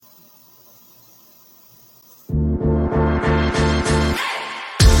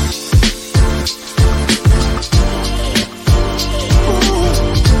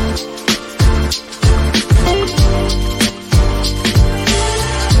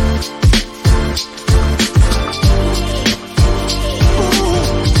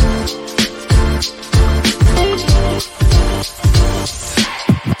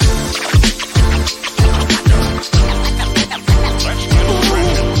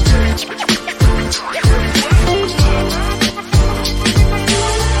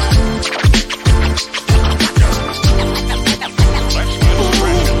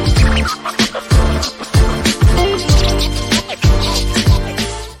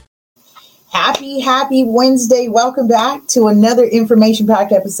Happy Wednesday. Welcome back to another information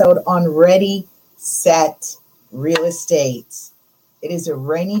packed episode on Ready, Set, Real Estate. It is a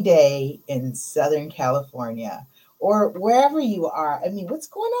rainy day in Southern California or wherever you are. I mean, what's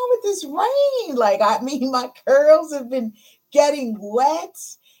going on with this rain? My curls have been getting wet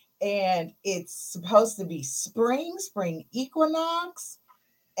and it's supposed to be spring equinox,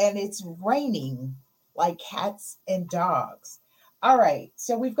 and it's raining like cats and dogs. All right,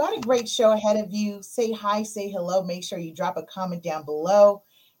 so we've got a great show ahead of you. Say hi, say hello. Make sure you drop a comment down below.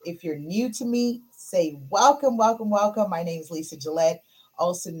 If you're new to me, say welcome. My name is Lisa Gillette,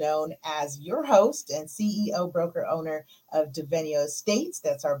 also known as your host and CEO, broker owner of Devenio Estates.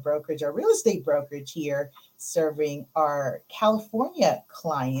 That's our brokerage, our real estate brokerage here, serving our California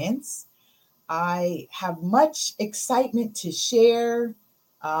clients. I have much excitement to share.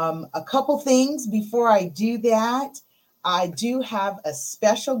 A couple things before I do that. I do have a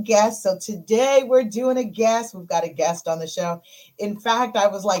special guest. So today we're doing a guest. We've got a guest on the show. In fact, I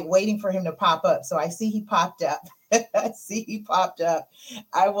was like waiting for him to pop up. So I see he popped up.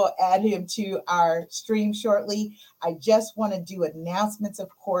 I will add him to our stream shortly. I just want to do announcements, of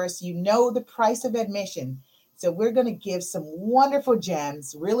course. You know the price of admission. So we're going to give some wonderful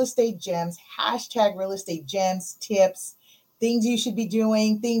gems, real estate gems, hashtag real estate gems, tips, things you should be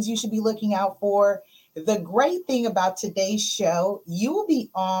doing, things you should be looking out for. The great thing about today's show, you will be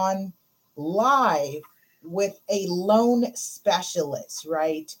on live with a loan specialist,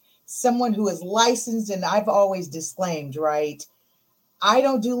 right? Someone who is licensed, and I've always disclaimed, right? I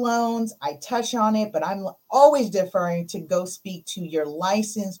don't do loans. I touch on it, but I'm always deferring to go speak to your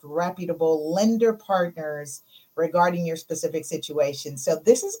licensed, reputable lender partners regarding your specific situation. So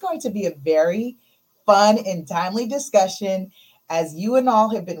this is going to be a very fun and timely discussion as you and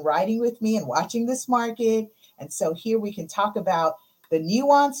all have been riding with me and watching this market. And so here we can talk about the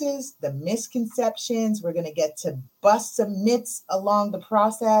nuances, the misconceptions. We're going to get to bust some myths along the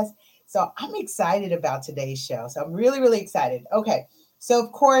process. So I'm excited about today's show. So I'm really excited. Okay. So,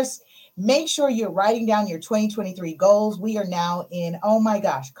 of course, make sure you're writing down your 2023 goals. We are now in, oh my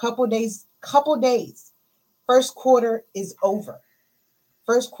gosh, couple days. First quarter is over.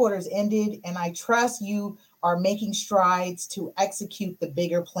 First quarter is ended, and I trust you are making strides to execute the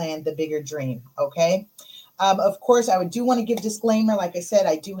bigger plan, the bigger dream, okay? Of course, I do want to give a disclaimer. Like I said,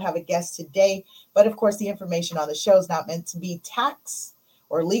 I do have a guest today, but of course, the information on the show is not meant to be tax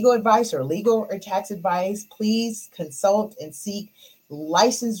or legal advice or legal or tax advice. Please consult and seek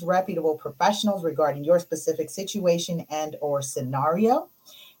licensed, reputable professionals regarding your specific situation and or scenario.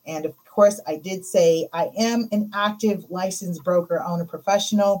 And of course, I did say I am an active licensed broker, owner,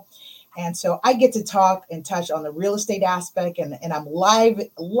 professional. And so I get to talk and touch on the real estate aspect, and I'm live,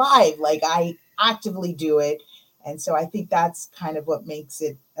 like I actively do it. And so I think that's kind of what makes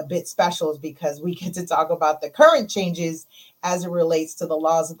it a bit special, is because we get to talk about the current changes as it relates to the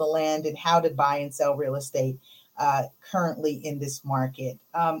laws of the land and how to buy and sell real estate currently in this market.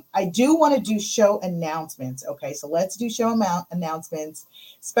 I do want to do show announcements. Okay, so let's do show announcements,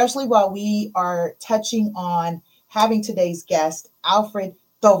 especially while we are touching on having today's guest, Alfred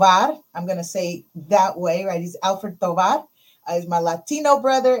Tovar. I'm going to say that way, right? He's Alfred Tovar. He's my Latino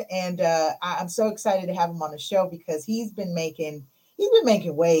brother, and I'm so excited to have him on the show because he's been making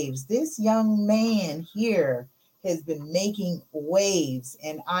waves. This young man here has been making waves,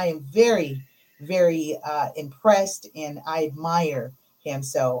 and I am very impressed, and I admire him.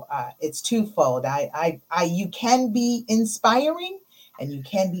 So it's twofold. You can be inspiring and you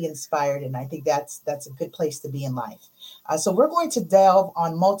can be inspired. And I think that's a good place to be in life. So we're going to delve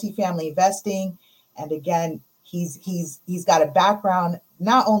on multifamily investing. And again, he's got a background,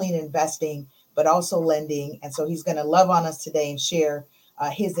 not only in investing, but also lending. And so he's going to love on us today and share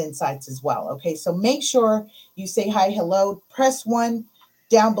his insights as well. Okay. So make sure you say hi, hello, press 1.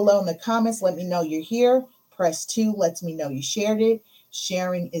 Down below in the comments, let me know you're here. Press 2, lets me know you shared it.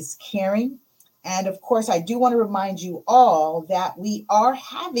 Sharing is caring. And of course, I do want to remind you all that we are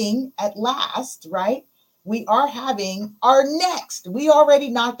having at last, right? We are having our next. We already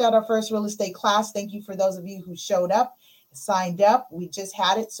knocked out our first real estate class. Thank you for those of you who showed up, signed up. We just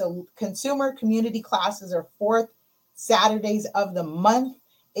had it. So consumer community classes are 4th Saturdays of the month.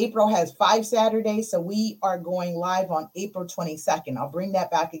 April has 5 Saturdays, so we are going live on April 22nd. I'll bring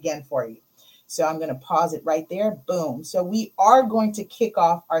that back again for you. So I'm going to pause it right there. Boom. So we are going to kick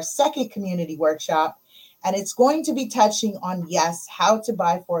off our second community workshop, and it's going to be touching on, yes, how to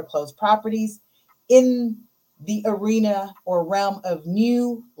buy foreclosed properties in the arena or realm of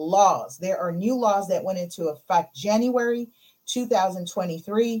new laws. There are new laws that went into effect January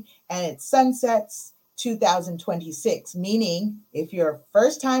 2023, and it sunsets 2026, meaning if you're a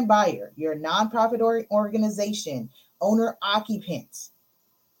first time buyer, you're a nonprofit organization, owner occupant,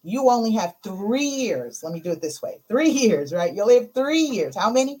 you only have 3 years. Let me do it this way. 3 years, right? You only have 3 years.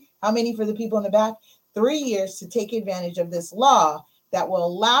 How many? How many for the people in the back? 3 years to take advantage of this law that will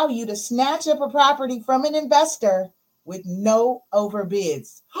allow you to snatch up a property from an investor with no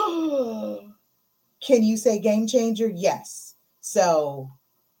overbids. Can you say game changer? Yes. So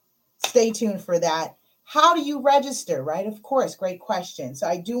stay tuned for that. How do you register, right? Of course, great question. So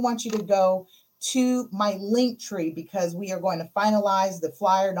I do want you to go to my link tree because we are going to finalize the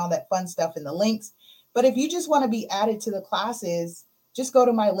flyer and all that fun stuff in the links. But if you just want to be added to the classes, just go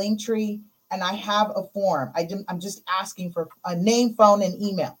to my link tree and I have a form. I'm just asking for a name, phone, and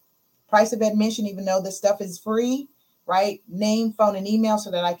email. Price of admission, even though this stuff is free, right? Name, phone, and email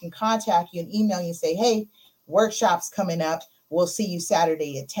so that I can contact you and email you and say, hey, workshop's coming up. We'll see you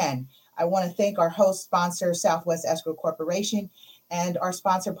Saturday at 10. I want to thank our host sponsor, Southwest Escrow Corporation, and our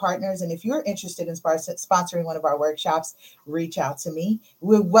sponsor partners. And if you're interested in sponsoring one of our workshops, reach out to me.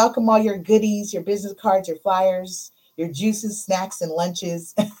 We welcome all your goodies, your business cards, your flyers, your juices, snacks, and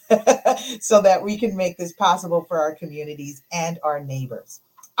lunches so that we can make this possible for our communities and our neighbors.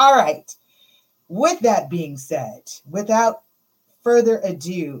 All right. With that being said, without further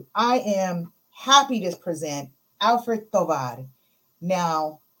ado, I am happy to present Alfred Tovar.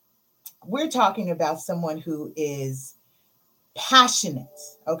 Now, we're talking about someone who is passionate.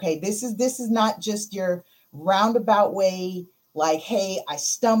 Okay, this is not just your roundabout way, like, hey, I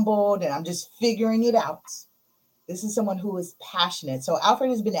stumbled and I'm just figuring it out. This is someone who is passionate. So Alfred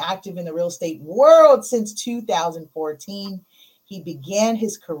has been active in the real estate world since 2014. He began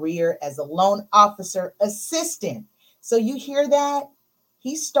his career as a loan officer assistant. So you hear that?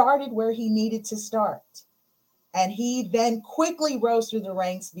 He started where he needed to start. And he then quickly rose through the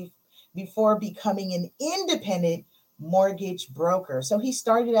ranks before becoming an independent mortgage broker. So he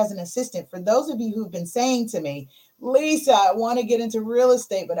started as an assistant. For those of you who've been saying to me, Lisa, I want to get into real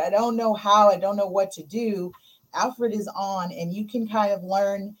estate, but I don't know how, I don't know what to do. Alfred is on, and you can kind of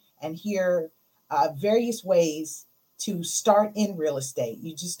learn and hear various ways to start in real estate.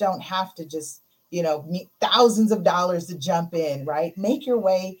 You just don't have to just, meet thousands of dollars to jump in, right? Make your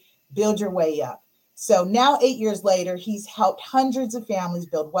way, build your way up. So now 8 years later, he's helped hundreds of families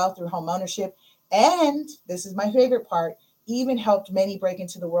build wealth through home ownership. And this is my favorite part, even helped many break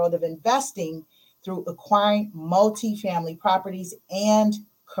into the world of investing through acquiring multifamily properties and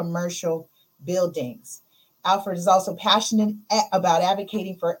commercial buildings. Alfred is also passionate about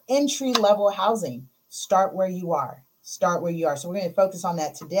advocating for entry-level housing. Start where you are. Start where you are. So we're going to focus on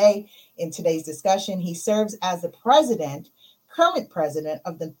that today in today's discussion. He serves as the current president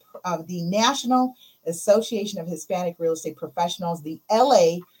of the National Association of Hispanic Real Estate Professionals, the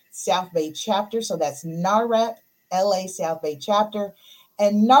LA South Bay chapter. So that's NAREP, LA South Bay chapter.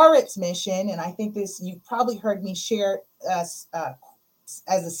 And NAREP's mission, and I think this, you've probably heard me share as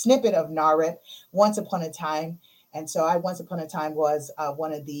a snippet of NAREP once upon a time. And so I once upon a time was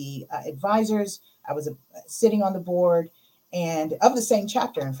one of the advisors. I was sitting on the board and of the same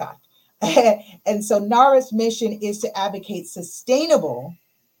chapter, in fact. And so NAREP's mission is to advocate sustainable,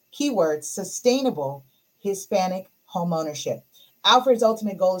 keyword, sustainable Hispanic homeownership. Alfred's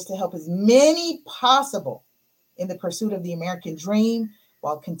ultimate goal is to help as many possible in the pursuit of the American dream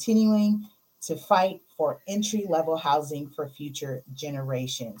while continuing to fight for entry-level housing for future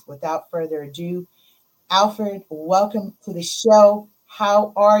generations. Without further ado, Alfred, welcome to the show.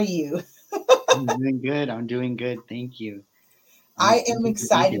 How are you? I'm doing good. I'm doing good. Thank you. I am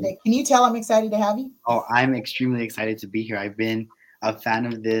excited. Can you tell I'm excited to have you? Oh, I'm extremely excited to be here. I've been a fan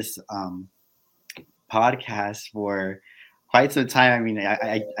of this podcast for quite some time. I mean,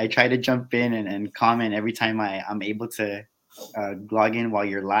 I try to jump in and comment every time I'm able to log in while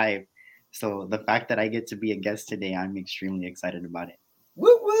you're live. So the fact that I get to be a guest today, I'm extremely excited about it.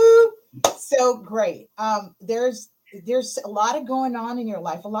 Woo woo! So great. There's a lot of going on in your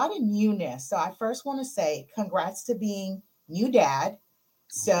life, a lot of newness. So I first want to say congrats to being new dad.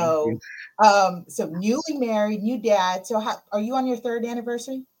 So so newly married, new dad. So are you on your third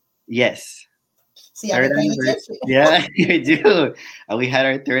anniversary? Yes. See, I've Third been paying anniversary. attention. Yeah, we do. We had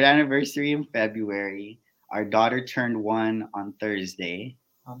our third anniversary in February. Our daughter turned 1 on Thursday.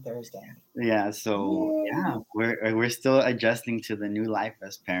 On Thursday. Yeah, so yeah, Yay. we're still adjusting to the new life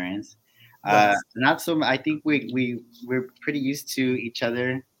as parents. Yes. Not so. I think we're pretty used to each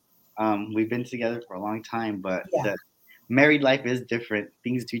other. We've been together for a long time, but Yeah, the married life is different.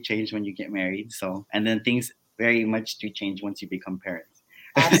 Things do change when you get married. So, and then things very much do change once you become parents.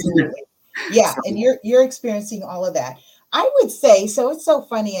 absolutely. Yeah, So, and you're experiencing all of that. I would say so. It's so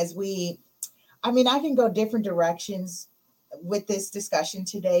funny as I mean, I can go different directions with this discussion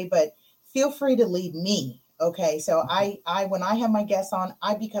today, but feel free to lead me. Okay. So when I have my guests on,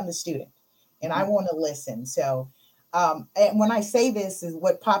 I become the student and I Mhm. want to listen. So, and when I say this is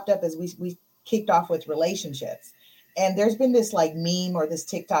what popped up as we kicked off with relationships. And there's been this like meme or this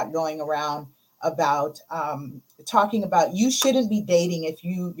TikTok going around about talking about you shouldn't be dating if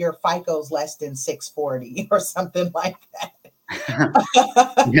your FICO's less than 640 or something like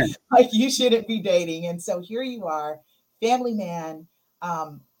Yeah. like you shouldn't be dating. And so here you are, family man,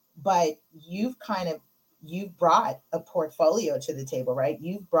 um, but you've brought a portfolio to the table, right?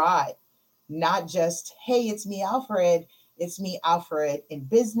 You've brought not just, hey, it's me, Alfred. It's me, Alfred, in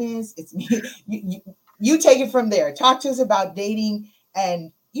business. It's me. You take it from there. Talk to us about dating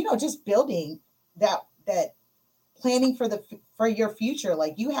and just building that planning for your future.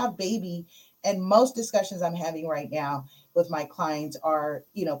 Like you have baby, and most discussions I'm having right now with my clients are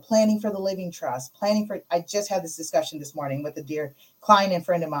planning for the living trust, planning for. I just had this discussion this morning with a dear client and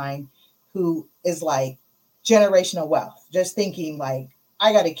friend of mine who is like generational wealth, just thinking like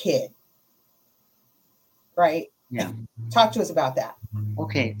I got a kid, right? Yeah. Talk to us about that.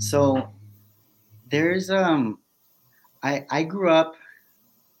 Okay. So there's I grew up,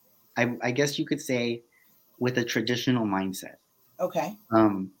 I guess you could say, with a traditional mindset. Okay.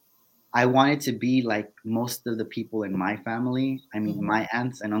 Um, I wanted to be like most of the people in my family. I mean, Hmm. my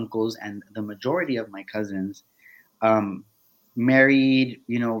aunts and uncles and the majority of my cousins um, married,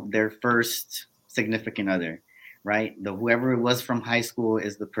 their first significant other, right? The whoever it was from high school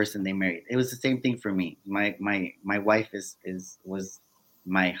is the person they married. It was the same thing for me. My wife is was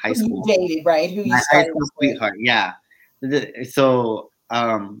my high Who you school dated, right? Who you my high started school off with. sweetheart. Yeah. So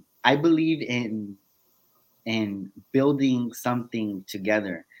I believe in building something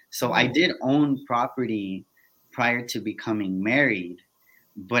together. So I Mm, did own property prior to becoming married,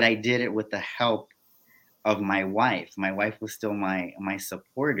 but I did it with the help of my wife. My wife was still my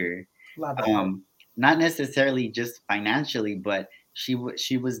supporter. love it. Um, Not necessarily just financially, but she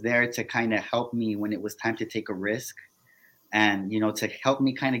was there to kind of help me when it was time to take a risk, and to help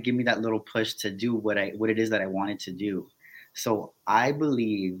me kind of give me that little push to do what it is that I wanted to do. So I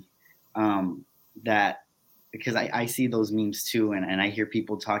believe um, that because I see those memes too, and I hear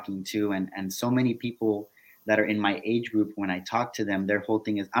people talking too, and so many people that are in my age group, when I talk to them, their whole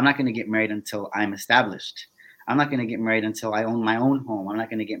thing is, I'm not going to get married until I'm established. I'm not going to get married until I own my own home. I'm not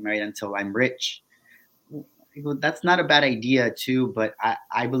going to get married until I'm rich. Well, that's not a bad idea too, but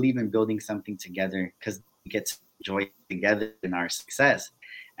I believe in building something together because we get to enjoy together in our success,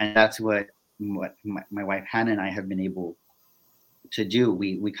 and that's what my wife Hannah and I have been able to do.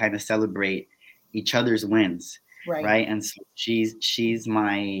 We kind of celebrate each other's wins, Right. right? And so she's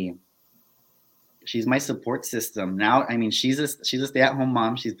my support system now. I mean, she's a stay at home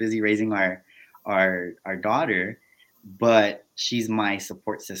mom. She's busy raising our daughter, but she's my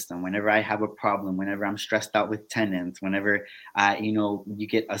support system. Whenever I have a problem, whenever I'm stressed out with tenants, whenever you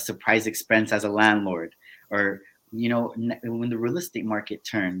get a surprise expense as a landlord, or when the real estate market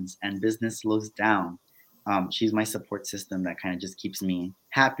turns and business slows down, she's my support system that kind of just keeps me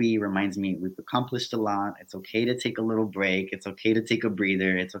happy, reminds me we've accomplished a lot. It's okay to take a little break. It's okay to take a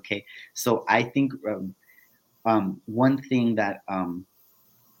breather. It's okay. So I think one thing that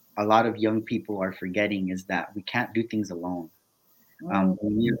a lot of young people are forgetting is that we can't do things alone. Mm,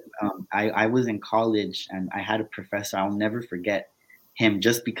 I was in college and I had a professor. I'll never forget him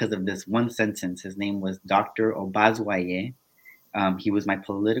just because of this one sentence. His name was Dr. Obazwaye. He was my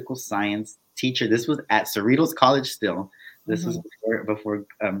political science teacher. This was at Cerritos College still. This was mhm. before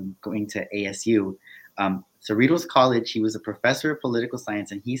going to ASU. Cerritos College, he was a professor of political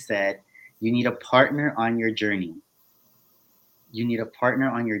science, and he said, you need a partner on your journey. You need a partner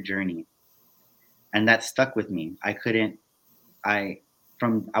on your journey. And that stuck with me. I I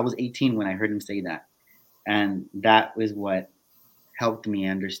was 18 when I heard him say that. And that was what helped me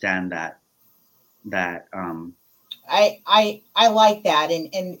understand that I like that,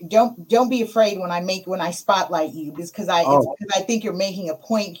 and don't be afraid when I spotlight you, because it's oh because I think you're making a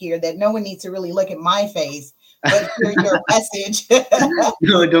point here that no one needs to really look at my face, but hear your message.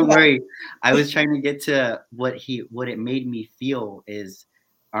 no, don't worry. I was trying to get to what it made me feel is,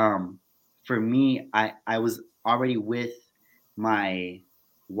 um, for me, I was already with my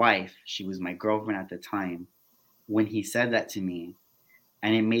wife. She was my girlfriend at the time when he said that to me,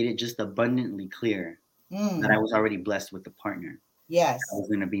 and it made it just abundantly clear that I Mm, was already blessed with a partner. yes, Was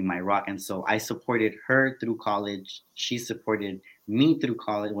going to be my rock. And so I supported her through college. She supported me through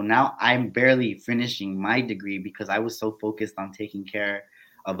college. Well, now I'm barely finishing my degree because I was so focused on taking care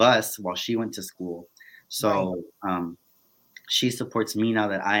of us while she went to school. right. So she supports me now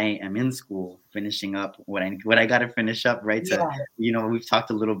that I am in school, finishing up what I got to finish up, right? To, Yeah. we've talked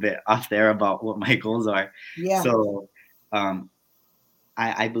a little bit off there about what my goals are. Yeah. So, um,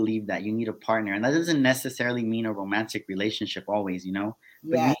 I believe that you need a partner, and that doesn't necessarily mean a romantic relationship always, but you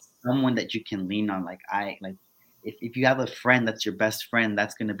need Yes. someone that you can lean on. Like if you have a friend that's your best friend,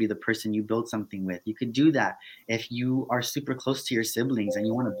 that's going to be the person you build something with. You could do that. If you are super close to your siblings and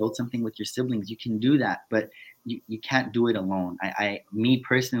you want to build something with your siblings, you can do that, but you can't do it alone. Me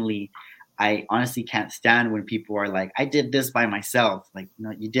personally, I honestly can't stand when people are like, I did this by myself. Like,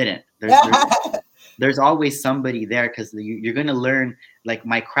 no, you didn't. There's always somebody there, because you're going to learn. Like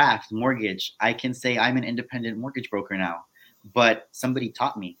my craft, mortgage, I can say I'm an independent mortgage broker now, but somebody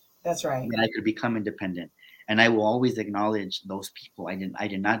taught me That's right. that I could become independent. And I will always acknowledge those people. I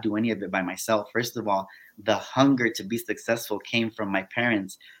did not do any of it by myself. First of all, the hunger to be successful came from my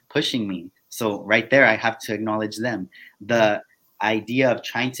parents pushing me. So right there, I have to acknowledge them. Right. The idea of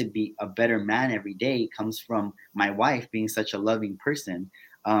trying to be a better man every day comes from my wife being such a loving person.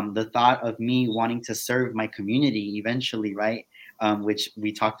 The thought of me wanting to serve my community eventually, right? Which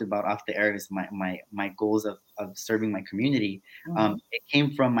we talked about off the air, is my goals of serving my community. Hmm. It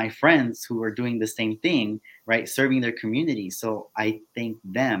came from my friends who are doing the same thing, right? Serving their community. So I thank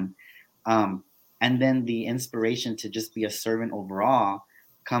them. Um, and then the inspiration to just be a servant overall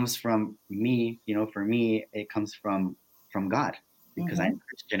comes from me. For me, it comes from God, because I'm Hmm.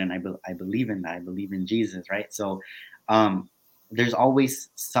 Christian, and I believe in that. I believe in Jesus, right? So um, there's always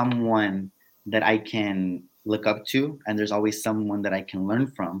someone that I can look up to, and there's always someone that I can learn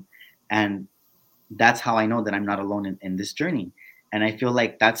from. And that's how I know that I'm not alone in this journey. And I feel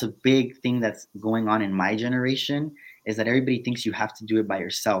like that's a big thing that's going on in my generation, is that everybody thinks you have to do it by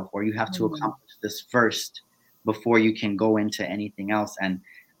yourself, or you have to Hmm. accomplish this first before you can go into anything else. And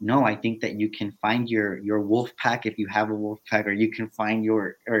no, I think that you can find your wolf pack, if you have a wolf pack, or you can find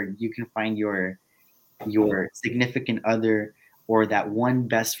your significant other, or that one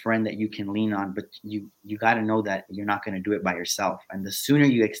best friend that you can lean on. But you got to know that you're not going to do it by yourself, and the sooner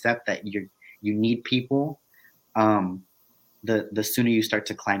you accept that you need people, um the sooner you start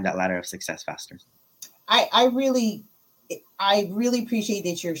to climb that ladder of success faster. I, I really I really appreciate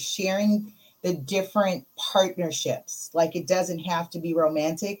that you're sharing the different partnerships. Like it doesn't have to be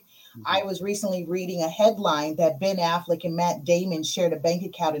romantic. Mhm. I was recently reading a headline that Ben Affleck and Matt Damon shared a bank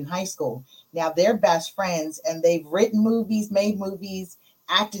account in high school. Now they're best friends and they've written movies, made movies,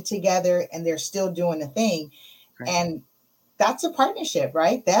 acted together, and they're still doing the thing. Great. And that's a partnership,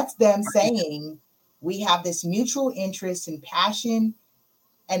 right? That's them saying we have this mutual interest and passion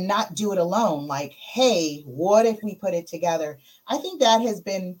and not do it alone. Like, hey, what if we put it together? I think that has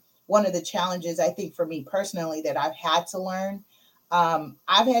been one of the challenges, I think, for me personally, that I've had to learn.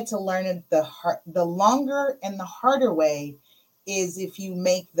 I've had to learn it the longer and the harder way is if you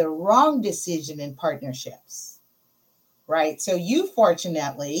make the wrong decision in partnerships, right? So you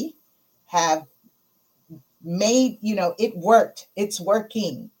fortunately have made, it worked. It's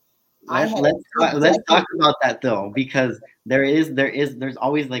working. I Let, had let's a good talk, let's talk decade. about that though, because there's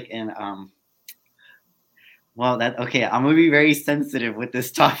always like an well, that okay, I'm gonna be very sensitive with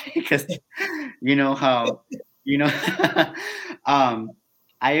this topic, because you know how you know um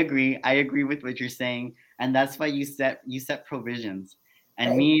I agree with what you're saying, and that's why you set provisions. And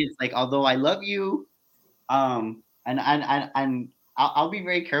Right? me, it's like, although I love you, and I'll be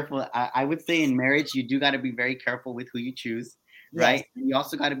very careful. I would say in marriage you do got to be very careful with who you choose, Yes. right? And you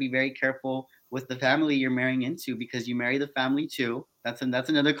also got to be very careful with the family you're marrying into, because you marry the family too. That's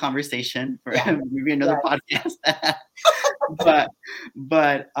another conversation for Yeah. maybe another Right. podcast.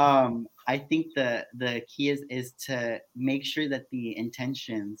 But I think the key is to make sure that the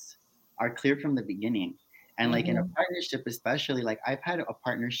intentions are clear from the beginning. And like in a Hmm. partnership, especially, like I've had a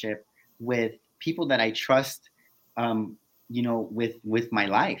partnership with people that I trust, um with my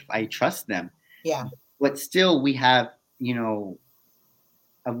life. I trust them, Yeah. but still we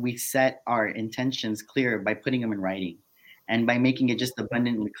set our intentions clear by putting them in writing, and by making it just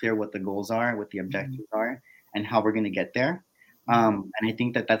abundantly clear what the goals are, what the Mhm. objectives are, and how we're going to get there. Mhm. And I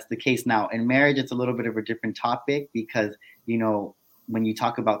think that that's the case now. In marriage, it's a little bit of a different topic, because when you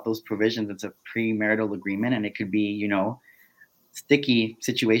talk about those provisions, it's a premarital agreement, and it could be sticky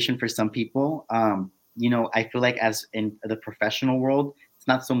situation for some people. I feel like, as in the professional world, it's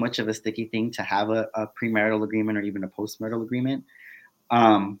not so much of a sticky thing to have a premarital agreement or even a postmarital agreement.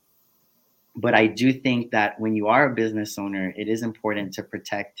 Um, but I do think that when you are a business owner, it is important to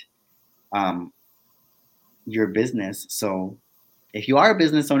protect um, your business. So if you are a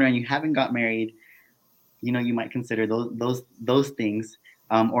business owner and you haven't got married, you might consider those things.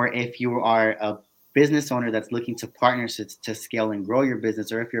 Or if you are business owner that's looking to partner to scale and grow your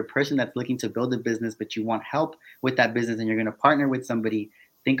business, or if you're a person that's looking to build a business but you want help with that business and you're going to partner with somebody,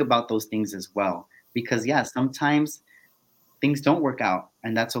 think about those things as well. Because yeah, sometimes things don't work out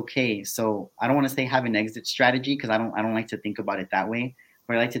and that's okay. So I don't want to say have an exit strategy because I don't like to think about it that way.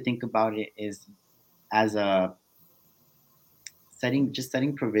 But I like to think about it is as a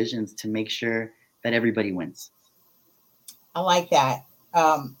setting provisions to make sure that everybody wins. I like that.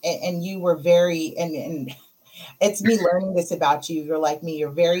 And you were very, and it's me learning this about you. You're like me.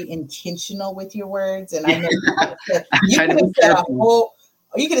 You're very intentional with your words, and I Yeah, know I you try to could have be said a careful. whole,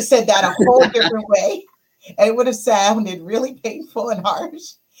 you could have said that a whole different way, and it would have sounded really painful and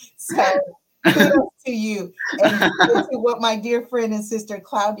harsh. So kudos to you, and kudos to what my dear friend and sister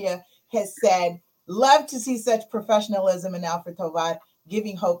Claudia has said. Love to see such professionalism in Alfred Tovar,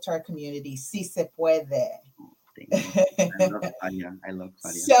 giving hope to our community. Si se puede. Thank you. I love Claudia. I love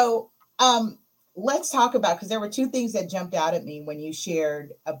Claudia. So, um, let's talk about, because there were two things that jumped out at me when you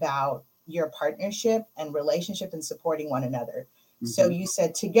shared about your partnership and relationship and supporting one another. So Hmm. you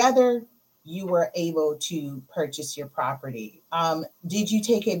said together you were able to purchase your property. Did you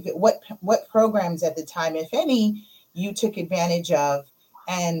take what programs at the time, if any, you took advantage of,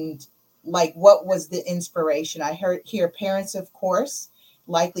 and like what was the inspiration? I heard here parents, of course,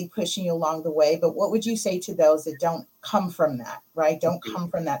 likely pushing you along the way. But what would you say to those that don't come from that, right? Don't Okay. come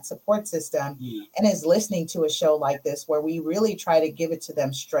from that support system Yeah. and is listening to a show like this where we really try to give it to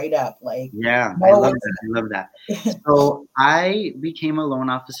them straight up, like, Yeah, I no, love it's that. I love that. So I became a loan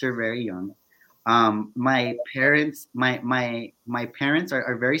officer very young. My parents, my parents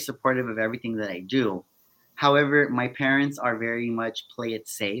are very supportive of everything that I do. However, my parents are very much play it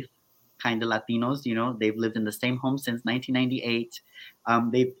safe, kind of Latinos. You know, they've lived in the same home since 1998.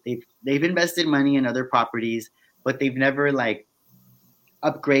 They've invested money in other properties, but they've never like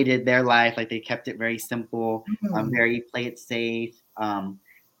upgraded their life. Like they kept it very simple, Mhm. very play it safe.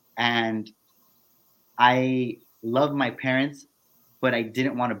 And I love my parents, but I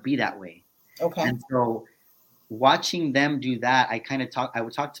didn't want to be that way. Okay. And so watching them do that, I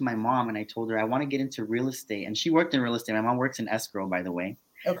would talk to my mom and I told her I want to get into real estate. And she worked in real estate. My mom works in escrow, by the way.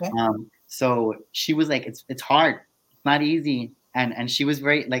 Okay. So she was like, it's hard. It's not easy. And she was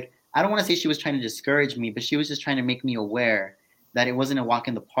very like, I don't want to say she was trying to discourage me, but she was just trying to make me aware that it wasn't a walk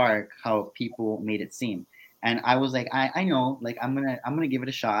in the park how people made it seem. And I was like, I know, like I'm gonna give it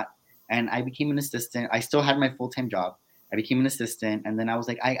a shot. And I became an assistant. I still had my full-time job. I became an assistant. And then I was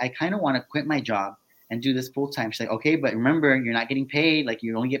like, I kind of want to quit my job and do this full time. She's like, okay, but remember, you're not getting paid. Like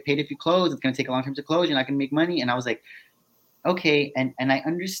you only get paid if you close. It's gonna take a long time to close. You're not gonna make money. And I was like, okay. And I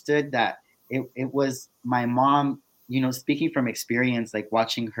understood that it was my mom, speaking from experience, like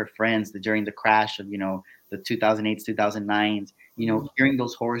watching her friends during the crash of, the 2008s, 2009s, Mhm. hearing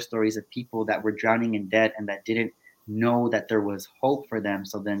those horror stories of people that were drowning in debt and that didn't know that there was hope for them.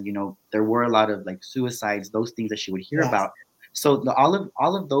 So then, there were a lot of like suicides, those things that she would hear Yes. about. So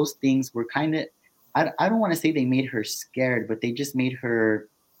all of those things were kind of, I don't want to say they made her scared, but they just made her,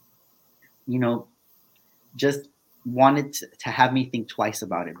 you know, just wanted to have me think twice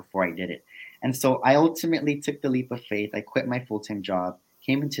about it before I did it. And so I ultimately took the leap of faith. I quit my full time job,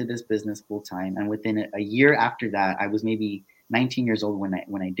 came into this business full time, and within a year after that, I was maybe 19 years old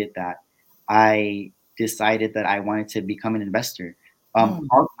when I did that. I decided that I wanted to become an investor. Mm.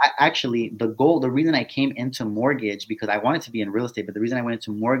 Actually, the reason I came into mortgage because I wanted to be in real estate, but the reason I went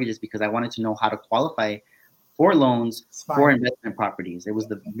into mortgage is because I wanted to know how to qualify for loans for Smart. investment properties. I was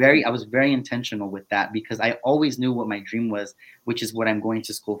very intentional with that because I always knew what my dream was, which is what I'm going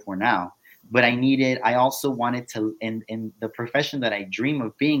to school for now. But I also wanted to, in the profession that I dream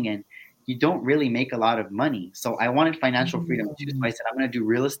of being in, you don't really make a lot of money. So I wanted financial freedom too. So Mm. I said, I'm going to do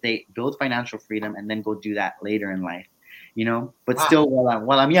real estate, build financial freedom, and then go do that later in life, but Wow. still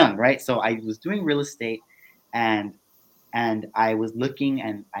while I'm young, right? So I was doing real estate and I was looking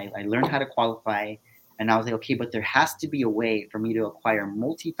and I learned how to qualify. And I was like, okay, but there has to be a way for me to acquire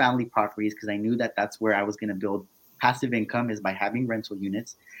multifamily properties because I knew that that's where I was going to build passive income is by having rental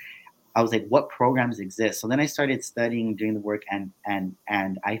units. I was like, what programs exist? So then I started studying, doing the work, and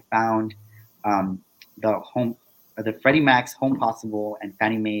I found um, the Freddie Mac's Home Possible and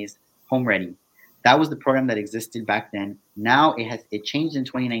Fannie Mae's Home Ready. That was the program that existed back then. Now it changed in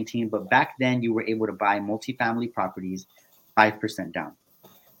 2019, but back then you were able to buy multifamily properties 5% down.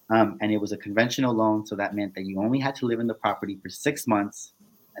 And it was a conventional loan, so that meant that you only had to live in the property for 6 months,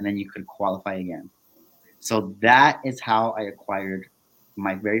 and then you could qualify again. So that is how I acquired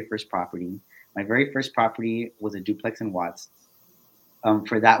my very first property. My very first property was a duplex in Watts.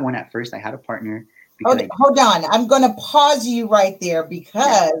 For that one, at first, I had a partner because I Hold on. I'm going to pause you right there yeah.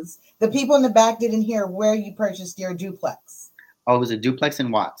 because the people in the back didn't hear where you purchased your duplex. Oh, it was a duplex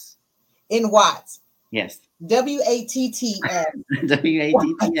in Watts. In Watts. Yes. WATTS.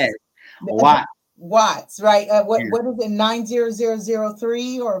 WATTS. Watts. Watts. Watts, right? Yeah. What is it?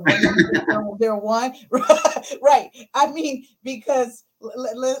 90003 or 19001? Right. I mean, because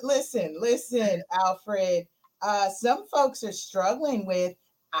listen, Alfred. Some folks are struggling with.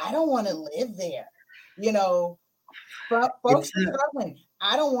 I don't want to live there. You know, folks It's are struggling.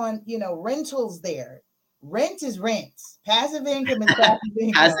 I don't want rentals there. Rent is rent. Passive income is passive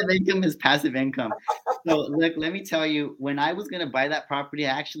passive income. income is passive income. So look, let me tell you, when I was gonna buy that property,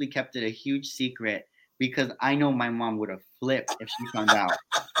 I actually kept it a huge secret because I know my mom would have flipped if she found out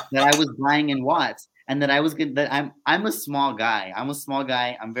that I was buying in Watts and that I was good that I'm a small guy. I'm a small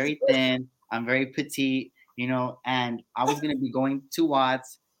guy. I'm very thin. I'm very petite, and I was gonna be going to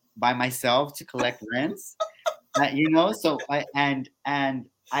Watts by myself to collect rents. So and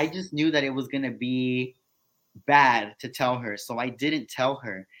I just knew that it was gonna be bad to tell her, so I didn't tell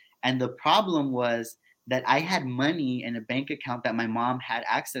her. And the problem was that I had money in a bank account that my mom had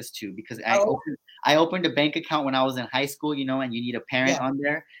access to because Oh, I opened a bank account when I was in high school, and you need a parent yeah, on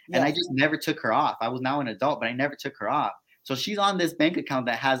there, and I yes. just never took her off. I was now an adult, but I never took her off. So she's on this bank account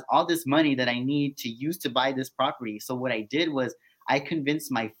that has all this money that I need to use to buy this property. So what I did was I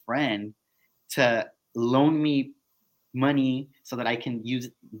convinced my friend to loan me money so that I can use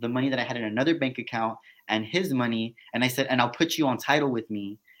the money that I had in another bank account and his money. And I said, and I'll put you on title with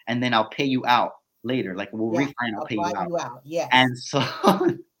me and then I'll pay you out later. Like we'll Yeah, refi and I'll I'll pay you buy out. you out. Yes. And so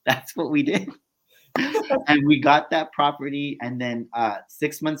that's what we did. And we got that property. And then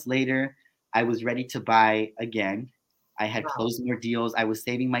 6 months later, I was ready to buy again. I had Wow. closed more deals. I was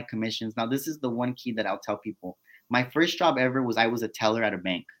saving my commissions. Now, this is the one key that I'll tell people. My first job ever was I was a teller at a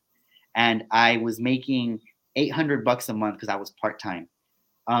bank and I was making $800 a month because I was part time.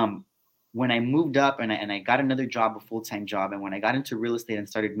 Um, when I moved up and I got another job, a full time job, and when I got into real estate and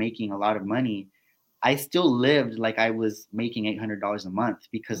started making a lot of money, I still lived like I was making $800 a month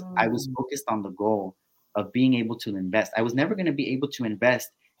because I was Mm, focused on the goal of being able to invest. I was never going to be able to invest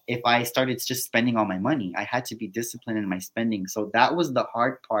if I started just spending all my money. I had to be disciplined in my spending. So that was the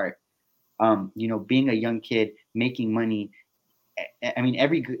hard part. Being a young kid making money. I mean,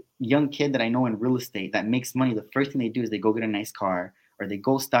 every young kid that I know in real estate that makes money, the first thing they do is they go get a nice car or they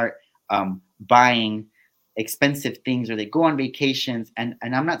go start buying expensive things or they go on vacations. And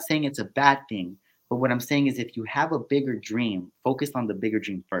I'm not saying it's a bad thing, but what I'm saying is if you have a bigger dream, focus on the bigger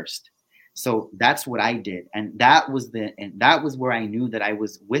dream first. So that's what I did. And that was where I knew that I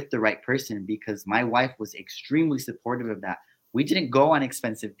was with the right person because my wife was extremely supportive of that. We didn't go on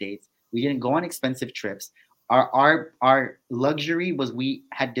expensive dates. We didn't go on expensive trips. Our luxury was we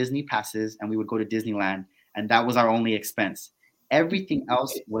had Disney passes and we would go to Disneyland and that was our only expense. Everything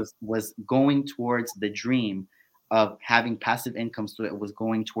else was going towards the dream of having passive income, so it was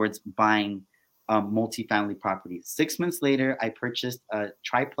going towards buying multifamily properties. 6 months later, I purchased a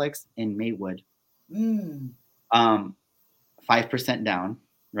triplex in Maywood, mm, 5% down.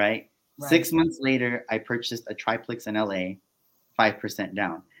 Right. right. 6 months later, I purchased a triplex in LA, 5%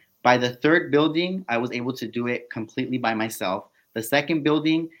 down. By the third building, I was able to do it completely by myself. The second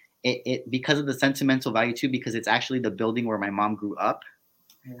building, it because of the sentimental value too, because it's actually the building where my mom grew up,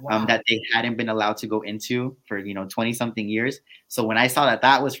 Wow. that they hadn't been allowed to go into for 20 something years. So when I saw that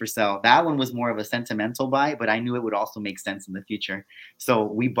that was for sale, that one was more of a sentimental buy, but I knew it would also make sense in the future. So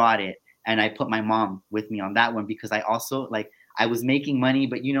we bought it, and I put my mom with me on that one because I also I was making money,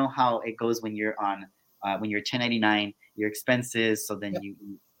 but you know how it goes when you're on when you're 1099, your expenses. So then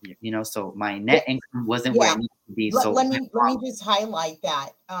Yeah. so my Yeah. net income wasn't where Yeah. it needed to be. Let, So let my me let me mom, just highlight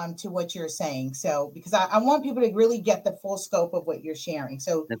that to what you're saying. So because I want people to really get the full scope of what you're sharing.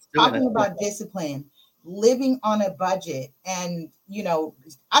 So let's do it. talking Let's do it. about discipline, living on a budget, and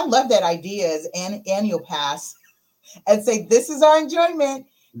I love that idea as an annual pass and say this is our enjoyment.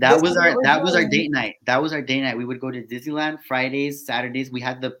 This is what we're That was our doing. date night. That was our date night. We would go to Disneyland Fridays, Saturdays. We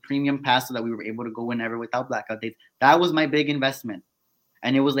had the premium pass so that we were able to go whenever without blackout dates. That was my big investment.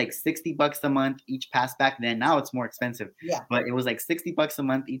 And it was like $60 a month each pass back then. Now it's more expensive. Yeah. But it was like $60 a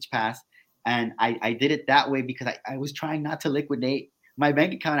month each pass. And I did it that way because I was trying not to liquidate my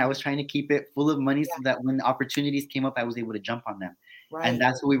bank account. I was trying to keep it full of money Yeah. so that when opportunities came up, I was able to jump on them. And Right.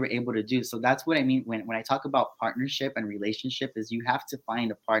 that's what we were able to do. So that's what I mean when I talk about partnership and relationship is you have to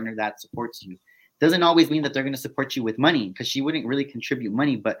find a partner that supports you. Doesn't always mean that they're going to support you with money because she wouldn't really contribute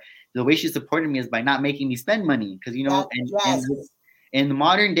money, but the way she supported me is by not making me spend money because That and yes. in the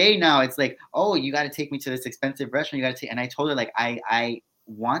modern day now it's like, oh, you got to take me to this expensive restaurant, you got to take, and I told her like I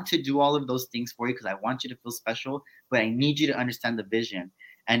want to do all of those things for you because I want you to feel special, but I need you to understand the vision,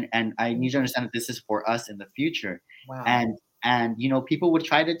 and I need you to understand that this is for us in the future. Wow. And people would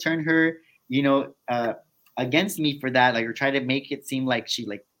try to turn her, you know, against me for that, like, or try to make it seem like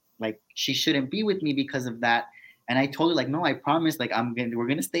she shouldn't be with me because of that. And I told her, like, no, I promise, like, we're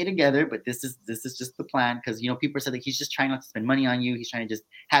gonna stay together, but this is just the plan, because people said, like, he's just trying not to spend money on you, he's trying to just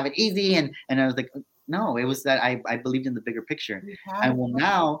have it easy, and I was like, no, it was that I believed in the bigger picture. You had a And well, plan.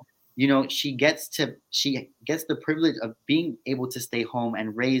 now, she gets the privilege of being able to stay home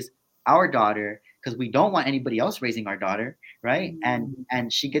and raise our daughter, because we don't want anybody else raising our daughter, right? and Mm,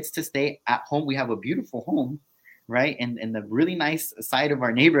 and she gets to stay at home. We have a beautiful home, right, in the really nice side of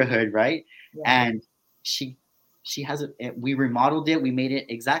our neighborhood, right? yeah. And she she has we remodeled it, we made it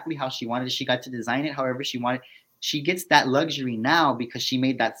exactly how she wanted it, she got to design it however she wanted. She gets that luxury now because she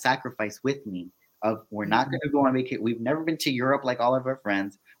made that sacrifice with me, of, we're not Mhm. going to go on vacation. We've never been to Europe like all of our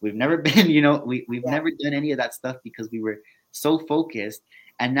friends. We've never been, we've Yeah. never done any of that stuff because we were so focused.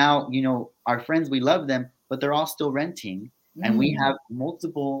 And now, our friends, we love them, but they're all still renting. And we Mm, have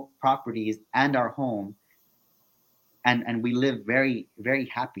multiple properties and our home, and we live very, very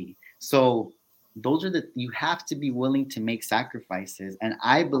happy. So those are you have to be willing to make sacrifices, and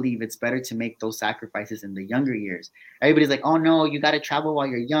I believe it's better to make those sacrifices in the younger years. Everybody's like, oh no, you got to travel while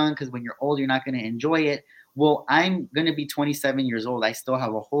you're young because when you're old you're not going to enjoy it. Well, I'm going to be 27 years old, I still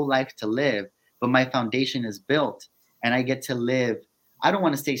have a whole life to live, but my foundation is built, and I get to live. I don't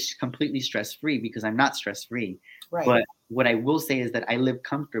want to say completely stress free because I'm not stress free, right. but what I will say is that I live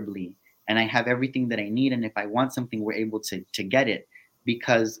comfortably, and I have everything that I need. And if I want something, we're able to get it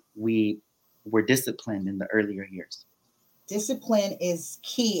because we were disciplined in the earlier years. Discipline is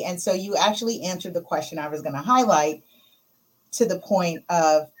key. And so you actually answered the question I was going to highlight, to the point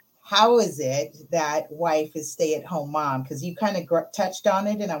of how is it that wife is stay at home mom? Because you kind of touched on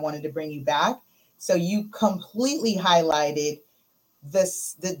it and I wanted to bring you back. So you completely highlighted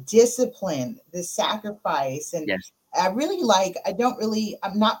this, the discipline, the sacrifice. And Yes, I really like,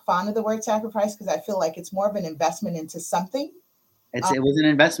 I'm not fond of the word sacrifice because I feel like it's more of an investment into something. it was an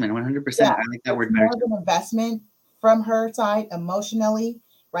investment, 100%. Yeah, I like that it's word better more of too. an investment from her side, emotionally,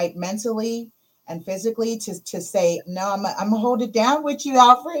 right, mentally and physically, to say, no, I'm gonna hold it down with you,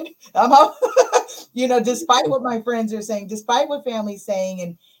 Alfred. Despite what my friends are saying, despite what family's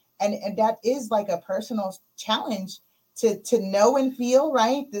saying, and that is like a personal challenge to know and feel,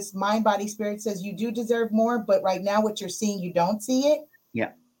 right. This mind, body, spirit says you do deserve more, but right now what you're seeing, you don't see it,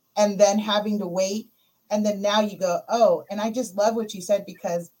 Yeah, and then having to wait, and then now you go, oh. And I just love what you said,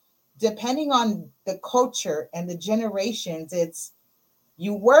 because depending on the culture and the generations, it's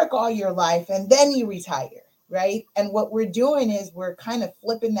you work all your life and then you retire, right? And what we're doing is we're kind of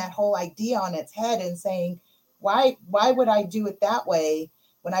flipping that whole idea on its head and saying, why would I do it that way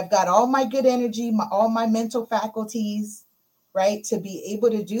when I've got all my good energy, all my mental faculties, right, to be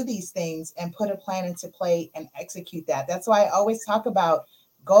able to do these things and put a plan into play and execute that. That's why I always talk about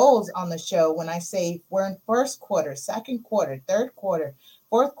goals on the show. When I say we're in first quarter, second quarter, third quarter,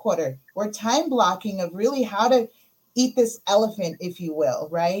 fourth quarter, we're time blocking of really how to eat this elephant, if you will,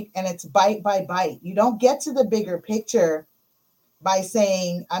 right? And it's bite by bite. You don't get to the bigger picture by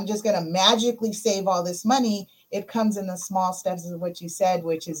saying, I'm just going to magically save all this money. It comes in the small steps of what you said,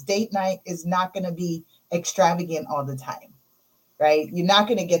 which is date night is not going to be extravagant all the time, right? You're not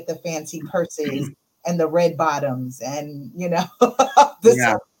going to get the fancy purses and the red bottoms and, this.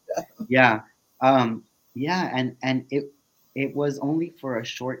 yeah, yeah, um, yeah, and it was only for a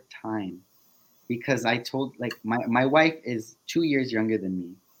short time, because I told, like, my wife is 2 years younger than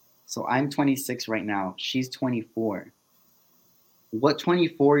me, so I'm 26 right now. She's 24. What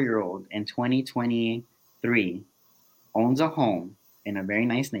 24-year-old in 2023 owns a home in a very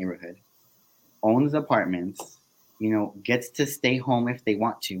nice neighborhood, owns apartments, gets to stay home if they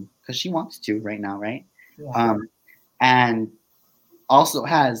want to, because she wants to right now, right? Yeah. Um, and also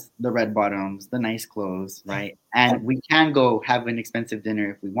has the red bottoms, the nice clothes, right? And we can go have an expensive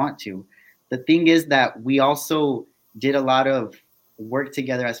dinner if we want to. The thing is that we also did a lot of work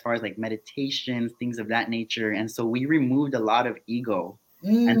together as far as like meditations, things of that nature. And so we removed a lot of ego.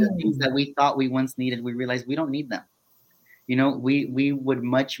 And the things Mm, that we thought we once needed, we realized we don't need them. We would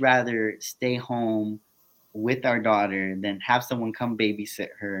much rather stay home with our daughter than have someone come babysit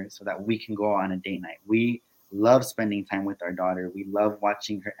her so that we can go on a date night. We love spending time with our daughter. We love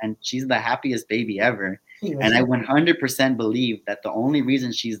watching her, and she's the happiest baby ever. she And is. I 100% believe that the only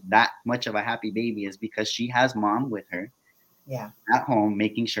reason she's that much of a happy baby is because she has mom with her Yeah. at home,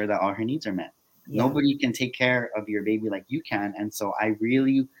 making sure that all her needs are met. Yeah. Nobody can take care of your baby like you can. And so I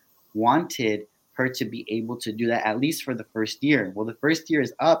really wanted her to be able to do that, at least for the first year. Well, the first year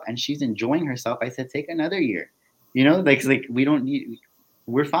is up and she's enjoying herself. I said, take another year. Like we don't need,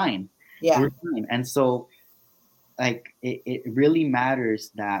 we're fine. Yeah. We're fine. And so like it really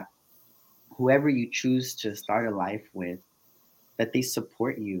matters that whoever you choose to start a life with, that they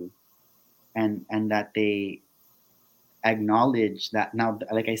support you, and that they acknowledge that. Now,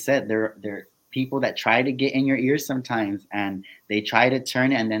 like I said, there are people that try to get in your ears sometimes, and they try to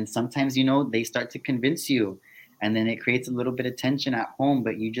turn it, and then sometimes they start to convince you, and then it creates a little bit of tension at home.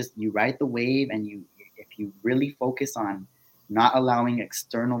 But you ride the wave, and you if you really focus on not allowing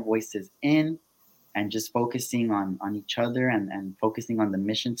external voices in, and just focusing on each other, and focusing on the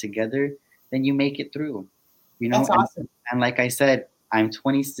mission together, then you make it through. That's And awesome. like I said, I'm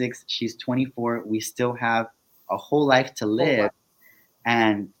 26, she's 24. We still have a whole life to Oh, wow. live,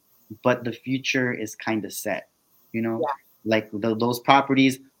 and but the future is kind of set. You know, Yeah. like those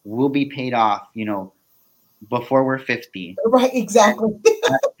properties will be paid off. Before we're 50. Right. Exactly.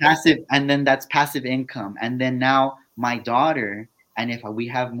 That's passive, and then that's passive income. And then now my daughter, and if we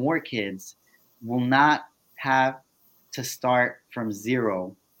have more kids, will not have to start from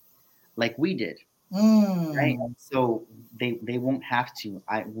zero like we did, right? Mm. So they won't have to.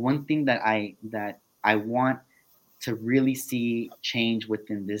 I One thing that I want to really see change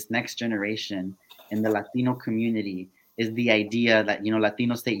within this next generation in the Latino community is the idea that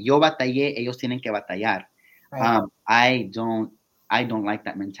Latinos say, "Yo batallé, ellos tienen que batallar." Right. I don't like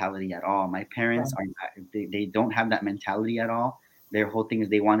that mentality at all. My parents Right. are not, they don't have that mentality at all. Their whole thing is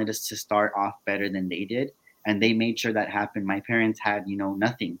they wanted us to start off better than they did, and they made sure that happened. My parents had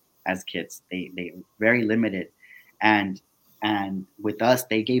nothing as kids. They very limited, and with us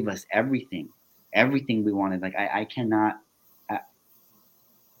they gave us everything we wanted. Like I cannot uh,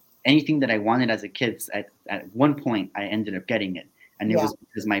 anything that I wanted as a kid. At one point, I ended up getting it, and it Yeah. was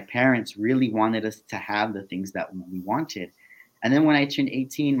because my parents really wanted us to have the things that we wanted. And then when I turned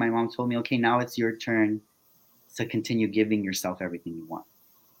 18, my mom told me, "Okay, now it's your turn to continue giving yourself everything you want."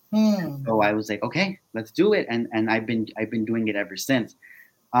 Hmm. So I was like, "Okay, let's do it," and I've been doing it ever since.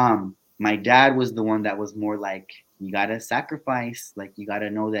 My dad was the one that was more like, you gotta sacrifice, like you gotta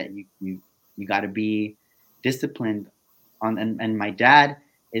know that you gotta be disciplined and my dad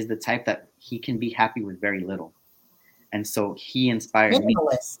is the type that he can be happy with very little. And so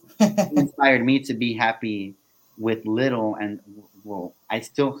Minimalist. he inspired me to be happy with little. And well, I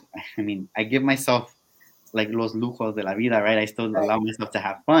mean, I give myself like los lujos de la vida, right? I still Right. allow myself to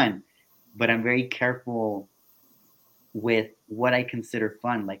have fun, but I'm very careful with what I consider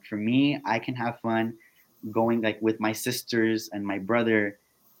fun. Like for me, I can have fun going like with my sisters and my brother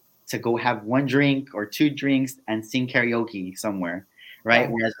to go have one drink or two drinks and sing karaoke somewhere, right?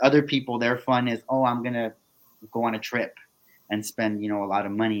 Right. Whereas other people, their fun is, oh, I'm gonna go on a trip and spend a lot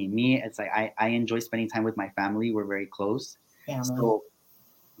of money. Me, it's like I enjoy spending time with my family. We're very close, Family. so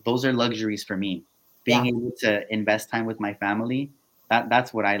those are luxuries for me. Yeah. Being able to invest time with my family,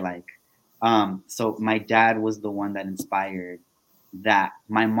 that's what I like. So my dad was the one that inspired that.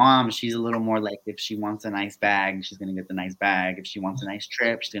 My mom, she's a little more like, if she wants a nice bag, she's gonna get the nice bag. If she wants a nice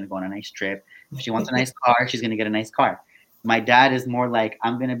trip, she's gonna go on a nice trip. If she wants a nice car, she's gonna get a nice car. My dad is more like,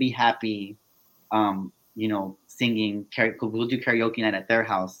 I'm gonna be happy, singing karaoke. We'll do karaoke night at their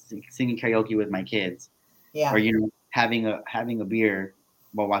house, singing karaoke with my kids, or Yeah. having a beer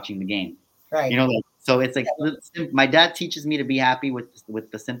while watching the game. Right. So it's like my dad teaches me to be happy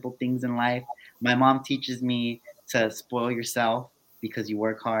with the simple things in life. My mom teaches me to spoil yourself because you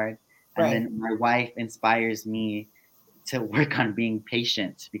work hard, and Right. then my wife inspires me to work on being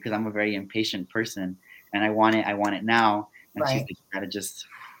patient because I'm a very impatient person, and I want it now. And she's Right. like, you gotta just,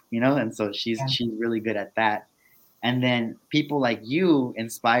 and so she's Yeah. she's really good at that. And then people like you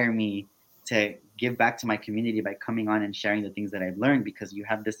inspire me to give back to my community by coming on and sharing the things that I've learned, because you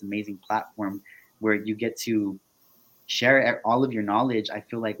have this amazing platform where you get to share all of your knowledge. I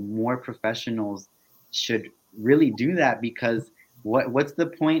feel like more professionals should really do that, because what's the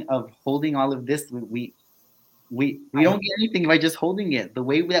point of holding all of this? We Right. don't get anything by just holding it. The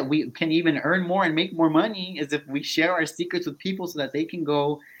way that we can even earn more and make more money is if we share our secrets with people so that they can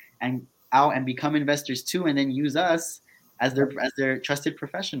go and out and become investors too, and then use us as their trusted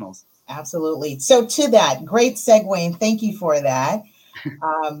professionals. Absolutely. So to that, great segue, and thank you for that.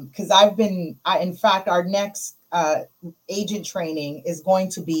 Because in fact, our next agent training is going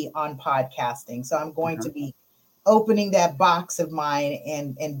to be on podcasting. So I'm going to Uh-huh. be opening that box of mine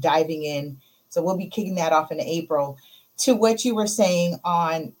and diving in. So we'll be kicking that off in April. To what you were saying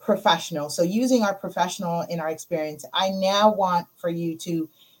on professional. So using our professional in our experience, I now want for you to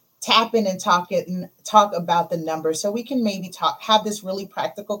tap in and talk about the numbers so we can maybe have this really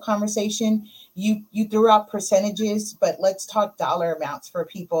practical conversation You threw out percentages, but let's talk dollar amounts for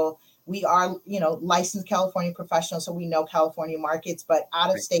people. We are, licensed California professionals, so we know California markets, but out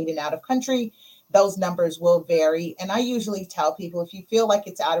of Right. state and out of country, those numbers will vary. And I usually tell people, if you feel like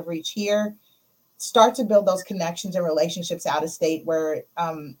it's out of reach here, start to build those connections and relationships out of state where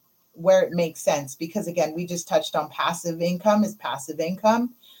it makes sense. Because again, we just touched on passive income is passive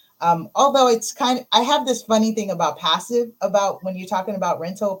income. Although it's I have this funny thing about passive, about when you're talking about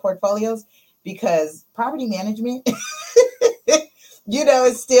rental portfolios, because property management,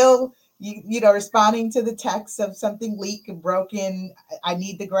 is still, responding to the text of something leak and broken. I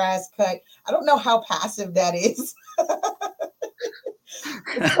need the grass cut. I don't know how passive that is.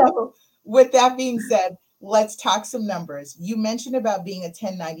 So, with that being said, let's talk some numbers. You mentioned about being a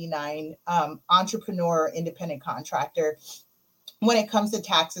 1099 entrepreneur, independent contractor. When it comes to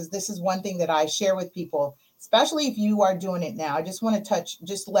taxes, this is one thing that I share with people, especially if you are doing it now. I just want to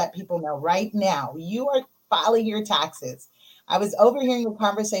just let people know right now, you are filing your taxes. I was overhearing a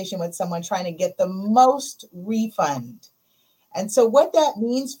conversation with someone trying to get the most refund. And so, what that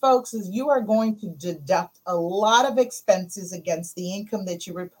means, folks, is you are going to deduct a lot of expenses against the income that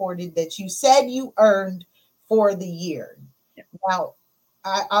you reported that you said you earned for the year. Yeah. Now,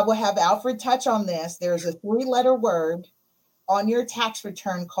 I will have Alfred touch on this. There's a 3-letter word on your tax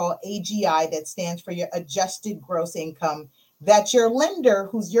return called AGI that stands for your adjusted gross income that your lender,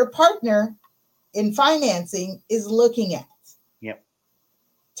 who's your partner in financing, is looking at. Yep.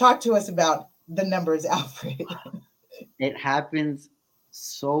 Talk to us about the numbers, Alfred. It happens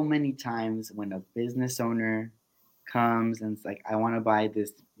so many times when a business owner comes and it's like, I want to buy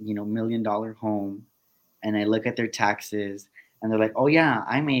this, $1 million home. And I look at their taxes and they're like, oh yeah,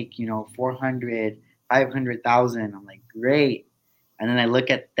 I make, 400, 500,000. I'm like, great. And then I look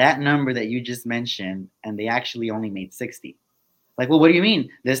at that number that you just mentioned and they actually only made 60. Like, well, what do you mean?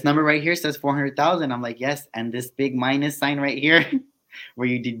 This number right here says 400,000. I'm like, yes. And this big minus sign right here where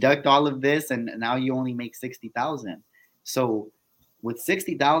you deduct all of this and now you only make 60,000. So with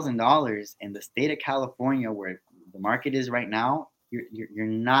 $60,000 in the state of California, where the market is right now, you're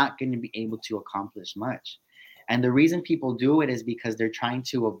not going to be able to accomplish much. And the reason people do it is because they're trying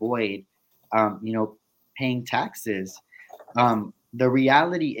to avoid, paying taxes. The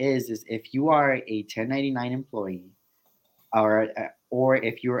reality is if you are a 1099 employee, or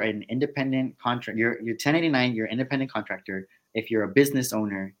if you're an independent contract, you're 1099, you're an independent contractor. If you're a business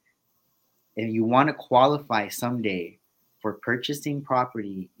owner, and you want to qualify someday for purchasing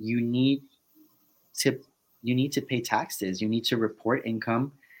property, to you need to pay taxes. You need to report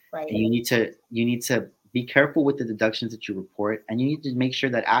income, and Right. you need to be careful with the deductions that you report, and you need to make sure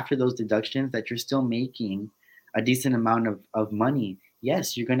that after those deductions that you're still making a decent amount of money.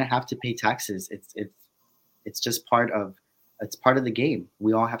 Yes, you're going to have to pay taxes. It's just part of the game.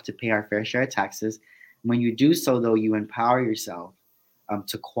 We all have to pay our fair share of taxes. When you do so, though, you empower yourself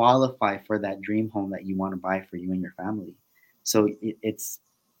to qualify for that dream home that you want to buy for you and your family. So it's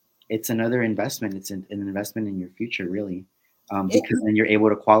another investment. It's an investment in your future, really, It, because then you're able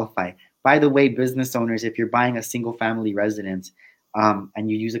to qualify. By the way, business owners, if you're buying a single family residence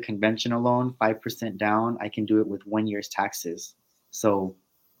and you use a conventional loan, 5% down, I can do it with 1 year's taxes. So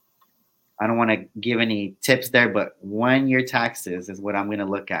I don't want to give any tips there, but 1 year taxes is what I'm going to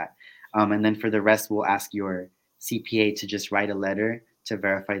look at. And then for the rest, we'll ask your CPA to just write a letter to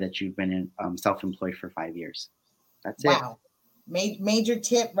verify that you've been self-employed for 5 years. That's it. wow. Major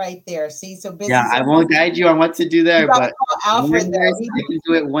tip right there. See, so Yeah, business I owners, won't guide you on what to do you there, got to but call Alfred one though. year's I can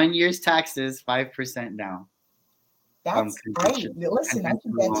do it 1 year's taxes, 5% down. That's great. Listen, I think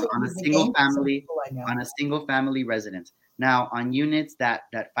Conventional that loan tip is a game for some people I know. on a single family residence. Now on units, that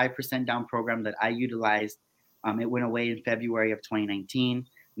 5% down program that I utilized, it went away in February of 2019.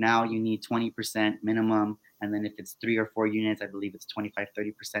 Now you need 20% minimum, and then if it's 3 or 4 units, I believe it's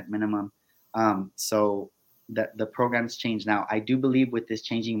 25-30% minimum. So the programs change now. I do believe with this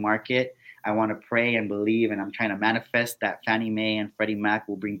changing market, I want to pray and believe, and I'm trying to manifest that Fannie Mae and Freddie Mac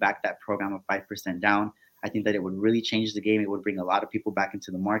will bring back that program of 5% down. I think that it would really change the game. It would bring a lot of people back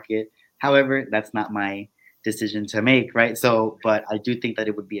into the market. However, that's not my decision to make, right? So, but I do think that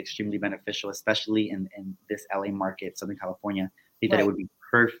it would be extremely beneficial, especially in this LA market, Southern California. I think that it Right. would be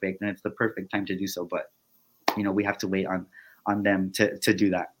perfect, and it's the perfect time to do so. But we have to wait on them to do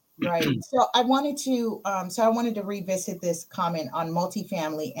that. Right. So I wanted to revisit this comment on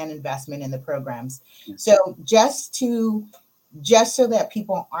multifamily and investment in the programs. Yes. So just so that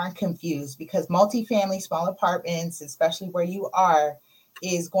people aren't confused, because multifamily, small apartments, especially where you are,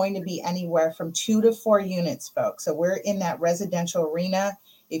 is going to be anywhere from 2 to 4 units, folks. So we're in that residential arena.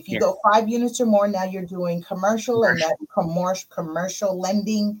 If you Yes. go 5 units or more, now you're doing commercial, and that commercial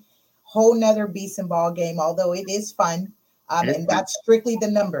lending whole nother beast and ball game, although it is fun. It is And fun. that's strictly the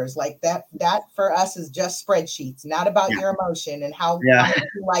numbers. Like that for us is just spreadsheets, not about Yeah. your emotion and how Yeah. much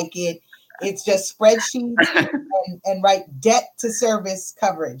you like it. It's just spreadsheets and right, debt to service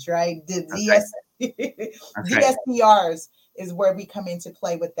coverage, right? The That's right. That's right. DSCRs is where we come into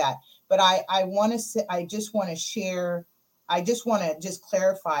play with that. But I want to say, I just want to share, I just want to just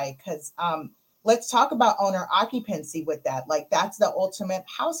clarify, because let's talk about owner occupancy with that. Like that's the ultimate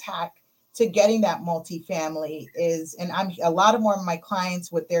house hack to getting that multifamily is, and I'm a lot of more of my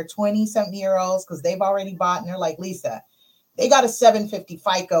clients with their 20 something year olds, because they've already bought and they're like, Lisa, they got a 750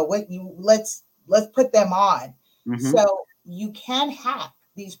 FICO. What you let's put them on. Mm-hmm. So you can hack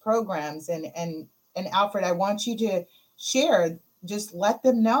these programs, and Alfred, I want you to share. Just let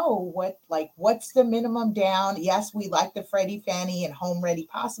them know what's the minimum down. Yes, we like the Freddie, Fannie, and Home Ready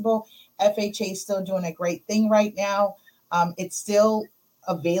Possible. FHA is still doing a great thing right now. It's still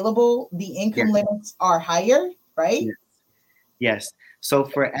available. The Yes. income limits are higher, right? Yes. Yes. So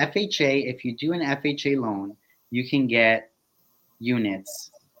for FHA, if you do an FHA loan, you can get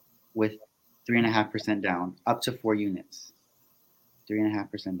units with 3.5% down, up to 4 units,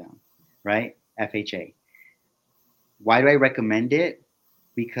 3.5% down, right? FHA. Why do I recommend it?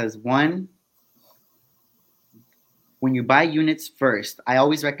 Because one, when you buy units first, I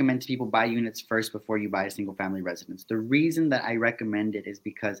always recommend to people buy units first before you buy a single family residence. The reason that I recommend it is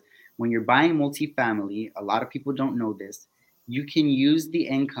because when you're buying multifamily, a lot of people don't know this, you can use the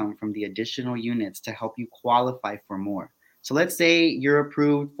income from the additional units to help you qualify for more. So let's say you're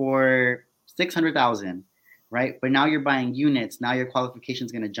approved for 600,000, right? But now you're buying units. Now your qualification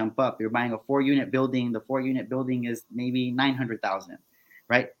is going to jump up. You're buying a 4 unit building. The 4 unit building is maybe 900,000,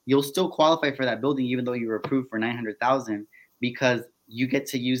 right? You'll still qualify for that building even though you were approved for 900,000 because you get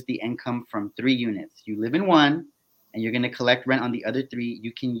to use the income from 3 units. You live in one and you're going to collect rent on the other three.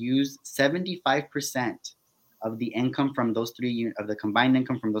 You can use 75% of the income from those 3 units, of the combined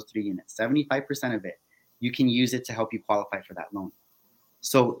income from those 3 units, 75% of it, you can use it to help you qualify for that loan.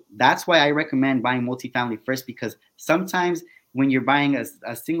 So that's why I recommend buying multifamily first, because sometimes when you're buying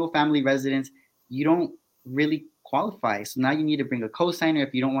a single family residence, you don't really qualify. So now you need to bring a cosigner.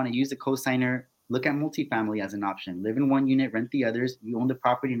 If you don't want to use a cosigner, look at multifamily as an option. Live in one unit, rent the others. You own the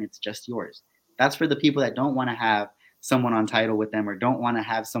property and it's just yours. That's for the people that don't want to have someone on title with them or don't want to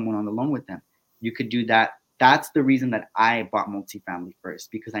have someone on the loan with them. You could do that. That's the reason that I bought multifamily first,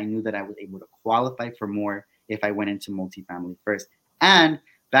 because I knew that I was able to qualify for more if I went into multifamily first. And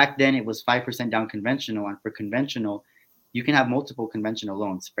back then it was 5% down conventional. And for conventional, you can have multiple conventional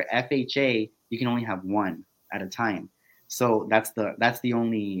loans. For FHA, you can only have one at a time. So that's the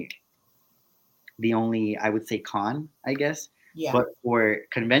only I would say con, I guess. Yeah, But for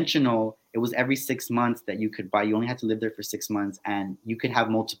conventional, it was every 6 months that you could buy. You only had to live there for 6 months, and you could have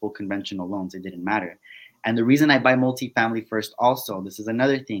multiple conventional loans. It didn't matter. And the reason I buy multifamily first, also, this is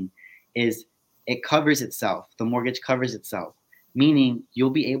another thing, is it covers itself. The mortgage covers itself, meaning you'll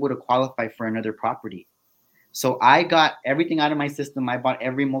be able to qualify for another property. So I got everything out of my system. I bought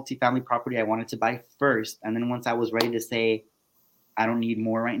every multifamily property I wanted to buy first, and then once I was ready to say I don't need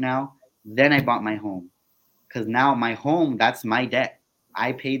more right now, then I bought my home, because now my home, that's my debt.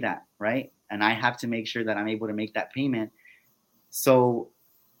 I pay that, right? And I have to make sure that I'm able to make that payment. So,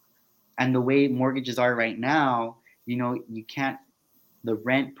 and the way mortgages are right now, you can't, the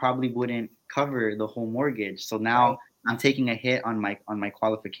rent probably wouldn't cover the whole mortgage. So now right. I'm taking a hit on my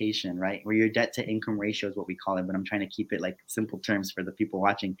qualification, right? Where your debt to income ratio is what we call it, but I'm trying to keep it like simple terms for the people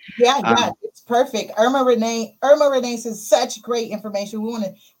watching. Yeah, yeah, Um, it's perfect. Irma Renee says such great information. We want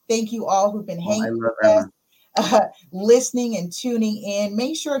to thank you all who've been oh, I hanging love with us, Irma. listening and tuning in.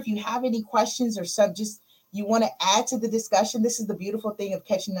 Make sure if you have any questions or subjects you want to add to the discussion, this is the beautiful thing of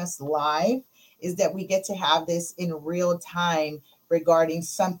catching us live, is that we get to have this in real time regarding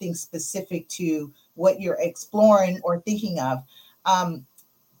something specific to what you're exploring or thinking of. Um,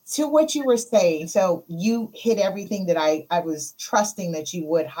 to what you were saying, so you hit everything that I was trusting that you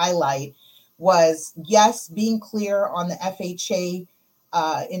would highlight was, yes, being clear on the FHA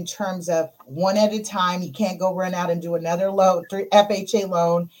in terms of one at a time. You can't go run out and do another loan, FHA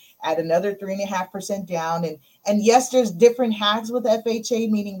loan at another 3.5% down. And yes, there's different hacks with FHA,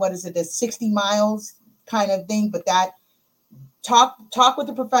 meaning what is it, a 60 miles kind of thing, but that talk with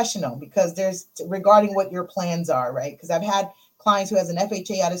a professional, because there's regarding what your plans are, right? Because I've had clients who has an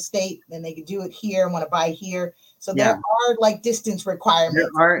FHA out of state and they could do it here and want to buy here. So there Yeah, are like distance there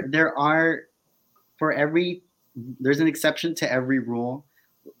requirements. are there are for every there's an exception to every rule.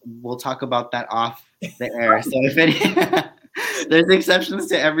 We'll talk about that off the air. So if any there's exceptions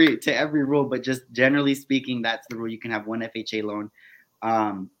to every rule, but just generally speaking, that's the rule. You can have one FHA loan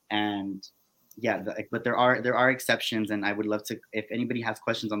And yeah, but there are exceptions, and I would love to, if anybody has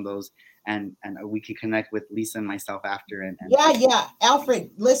questions on those, and we can connect with Lisa and myself after, and Yeah, yeah.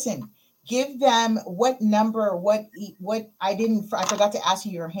 Alfred, listen, give them what number, what I forgot to ask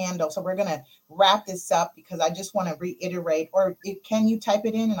you your handle. So we're gonna wrap this up because I just want to reiterate, or can you type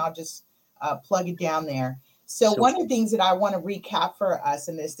it in and I'll just plug it down there. So so one of the things that I want to recap for us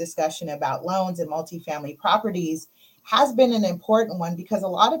in this discussion about loans and multifamily properties has been an important one because a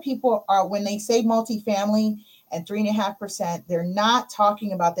lot of people are, when they say multifamily and 3.5%, they're not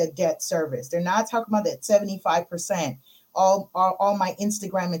talking about that debt service. They're not talking about that 75%. All my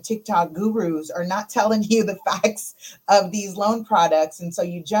Instagram and TikTok gurus are not telling you the facts of these loan products. And so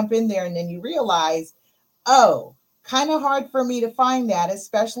you jump in there and then you realize, oh, kind of hard for me to find that,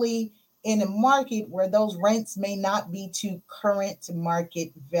 especially in a market where those rents may not be to current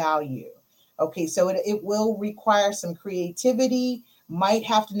market value. Okay, so it will require some creativity, might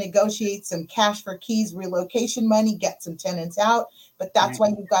have to negotiate some cash for keys, relocation money, get some tenants out. But that's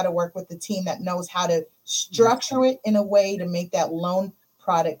right, why you've got to work with the team that knows how to that's structure it in a way to make that loan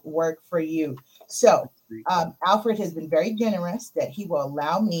product work for you. So, right. Alfred has been very generous that he will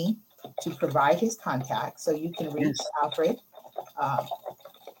allow me to provide his contact so you can reach Yes. Alfred. Uh,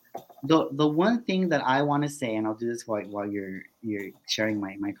 The one thing that I want to say, and I'll do this while you're sharing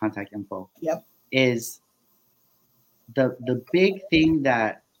my contact info, yep. is the big thing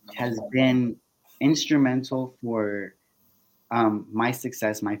that has been instrumental for my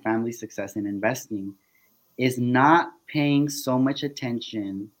success, my family's success in investing, is not paying so much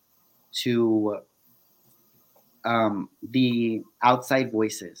attention to the outside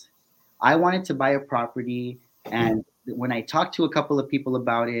voices. I wanted to buy a property, and when I talked to a couple of people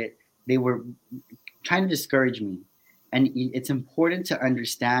about it, they were trying to discourage me. And it's important to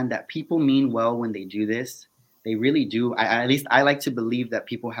understand that people mean well when they do this. They really do. At least I like to believe that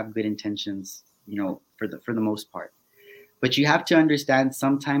people have good intentions, for the most part. But you have to understand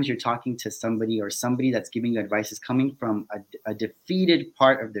sometimes you're talking to somebody, or somebody that's giving you advice is coming from a defeated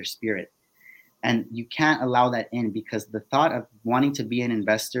part of their spirit, and you can't allow that in, because the thought of wanting to be an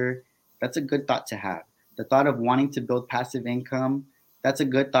investor, that's a good thought to have. The thought of wanting to build passive income, that's a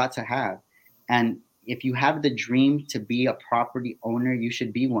good thought to have. And if you have the dream to be a property owner, you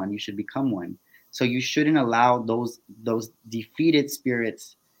should be one, you should become one. So you shouldn't allow those defeated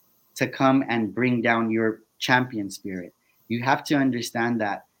spirits to come and bring down your champion spirit. You have to understand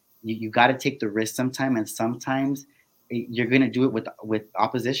that you got to take the risk sometime, and sometimes you're going to do it with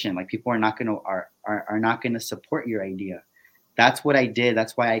opposition. Like, people are not going to support your idea. That's what I did.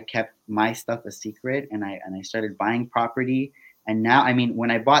 That's why I kept my stuff a secret, and I started buying property. And now, I mean, when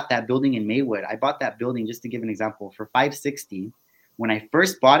I bought that building in Maywood, I bought that building, just to give an example, for 560. When I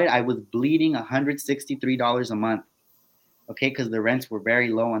first bought it, I was bleeding $163 a month, okay, because the rents were very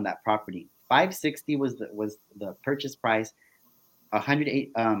low on that property. 560 was the purchase price.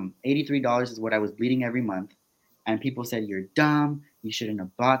 $183 is what I was bleeding every month. And people said, "You're dumb. You shouldn't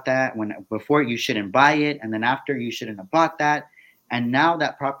have bought that. When before, you shouldn't buy it, and then after, you shouldn't have bought that." And now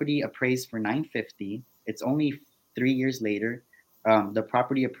that property appraised for 950. It's only 3 years later. The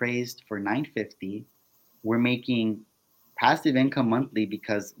property appraised for 950. We're making passive income monthly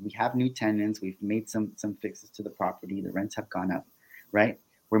because we have new tenants. We've made some fixes to the property. The rents have gone up, right?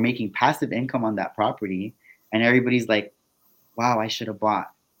 We're making passive income on that property, and everybody's like, "Wow, I should have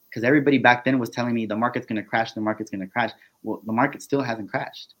bought." Because everybody back then was telling me the market's going to crash, the market's going to crash. Well, the market still hasn't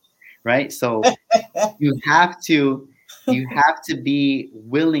crashed, right? So you have to you have to be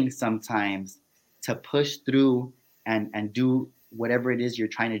willing sometimes to push through and do whatever it is you're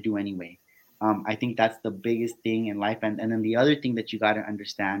trying to do anyway. I think that's the biggest thing in life. And then the other thing that you got to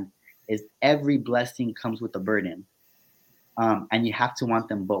understand is every blessing comes with a burden, and you have to want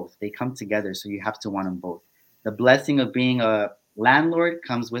them both. They come together, so you have to want them both. The blessing of being a landlord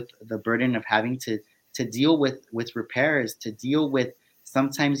comes with the burden of having to deal with repairs, to deal with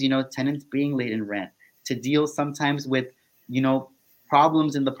sometimes, tenants being late in rent, to deal sometimes with, you know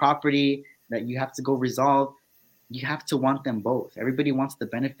problems in the property that you have to go resolve. You have to want them both. Everybody wants the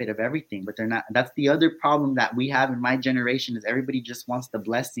benefit of everything, but they're not. That's the other problem that we have in my generation, is everybody just wants the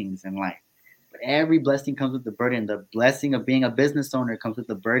blessings in life. But every blessing comes with the burden. The blessing of being a business owner comes with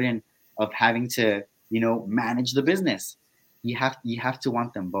the burden of having to, manage the business. You have to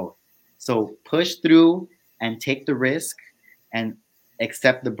want them both. So push through and take the risk, and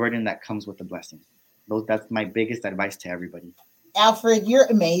accept the burden that comes with the blessing. That's my biggest advice to everybody. Alfred, you're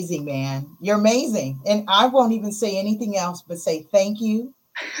amazing, man. You're amazing. And I won't even say anything else but say thank you.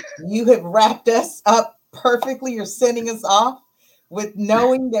 You have wrapped us up perfectly. You're sending us off with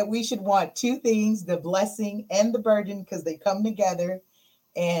knowing that we should want two things, the blessing and the burden, because they come together.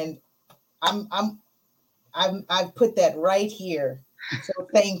 And I'm I'm I've put that right here. So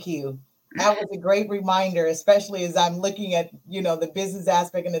thank you. That was a great reminder, especially as I'm looking at, the business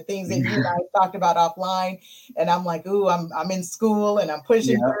aspect and the things that you and I talked about offline. And I'm like, ooh, I'm in school and I'm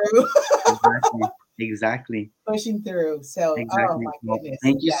pushing Yeah, through, exactly. Exactly. pushing through. So, oh Exactly. my Well, goodness.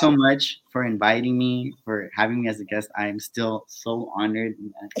 thank you so much for inviting me, for having me as a guest. I am still so honored.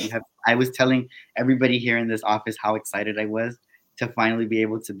 I was telling everybody here in this office how excited I was to finally be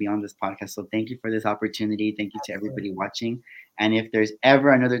able to be on this podcast. So thank you for this opportunity. Thank you to Absolutely. everybody watching. And if there's ever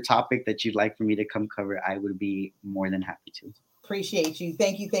another topic that you'd like for me to come cover, I would be more than happy to. Appreciate you.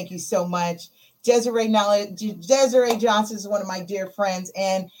 Thank you. Thank you so much. Desiree Johnson is one of my dear friends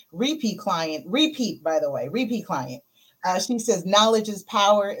and repeat client. Repeat, by the way, repeat client. She says knowledge is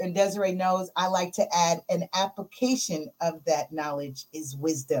power, and Desiree knows I like to add an application of that knowledge is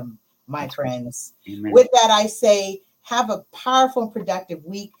wisdom, my That's right. friends. Amen. With that, I say have a powerful and productive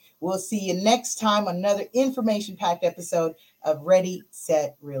week. We'll see you next time on another information packed episode of Ready,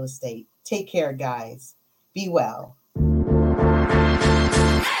 Set, Real Estate. Take care, guys. Be well.